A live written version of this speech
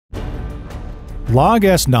Log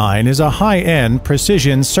S9 is a high-end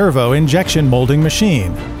precision servo injection molding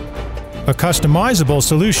machine, a customizable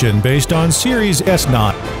solution based on Series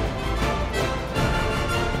S9.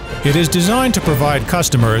 It is designed to provide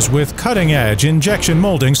customers with cutting-edge injection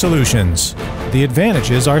molding solutions. The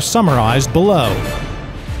advantages are summarized below.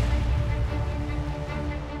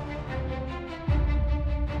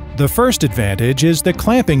 The first advantage is the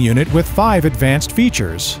clamping unit with 5 advanced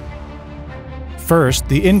features. First,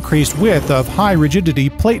 the increased width of high-rigidity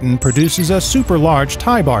platen produces a super-large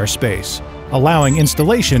tie bar space, allowing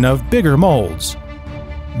installation of bigger molds.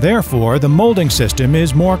 Therefore, the molding system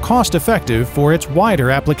is more cost-effective for its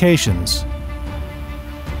wider applications.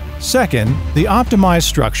 Second, the optimized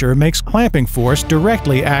structure makes clamping force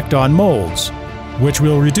directly act on molds, which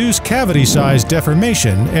will reduce cavity size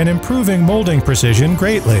deformation and improving molding precision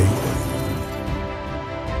greatly.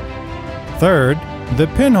 Third, the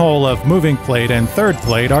pinhole of moving plate and third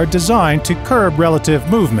plate are designed to curb relative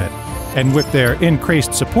movement, and with their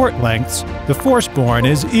increased support lengths, the force borne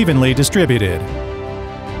is evenly distributed.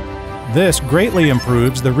 This greatly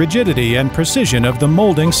improves the rigidity and precision of the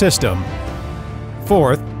molding system.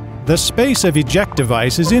 Fourth, the space of eject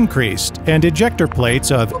device is increased, and ejector plates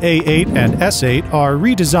of A8 and S8 are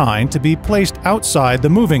redesigned to be placed outside the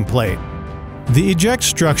moving plate. The eject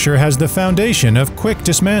structure has the foundation of quick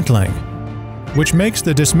dismantling, which makes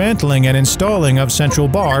the dismantling and installing of central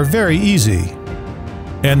bar very easy,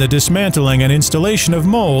 and the dismantling and installation of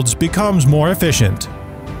molds becomes more efficient.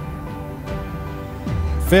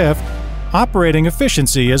 Fifth, operating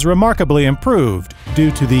efficiency is remarkably improved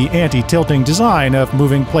due to the anti-tilting design of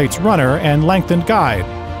moving plate's runner and lengthened guide.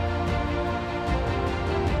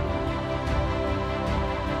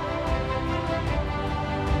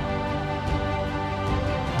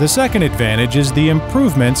 The second advantage is the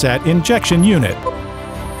improvements at injection unit.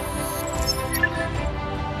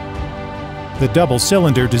 The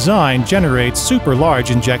double-cylinder design generates super-large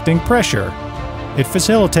injecting pressure. It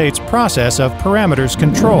facilitates process of parameters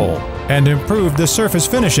control and improve the surface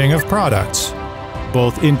finishing of products,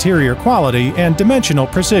 both interior quality and dimensional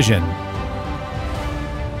precision.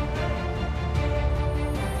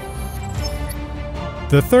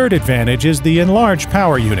 The third advantage is the enlarged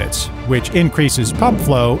power units, which increases pump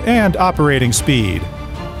flow and operating speed.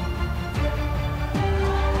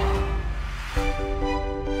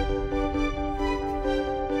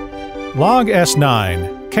 Log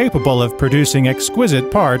S9, capable of producing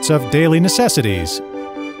exquisite parts of daily necessities,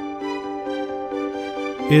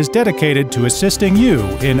 is dedicated to assisting you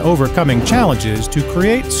in overcoming challenges to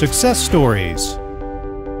create success stories.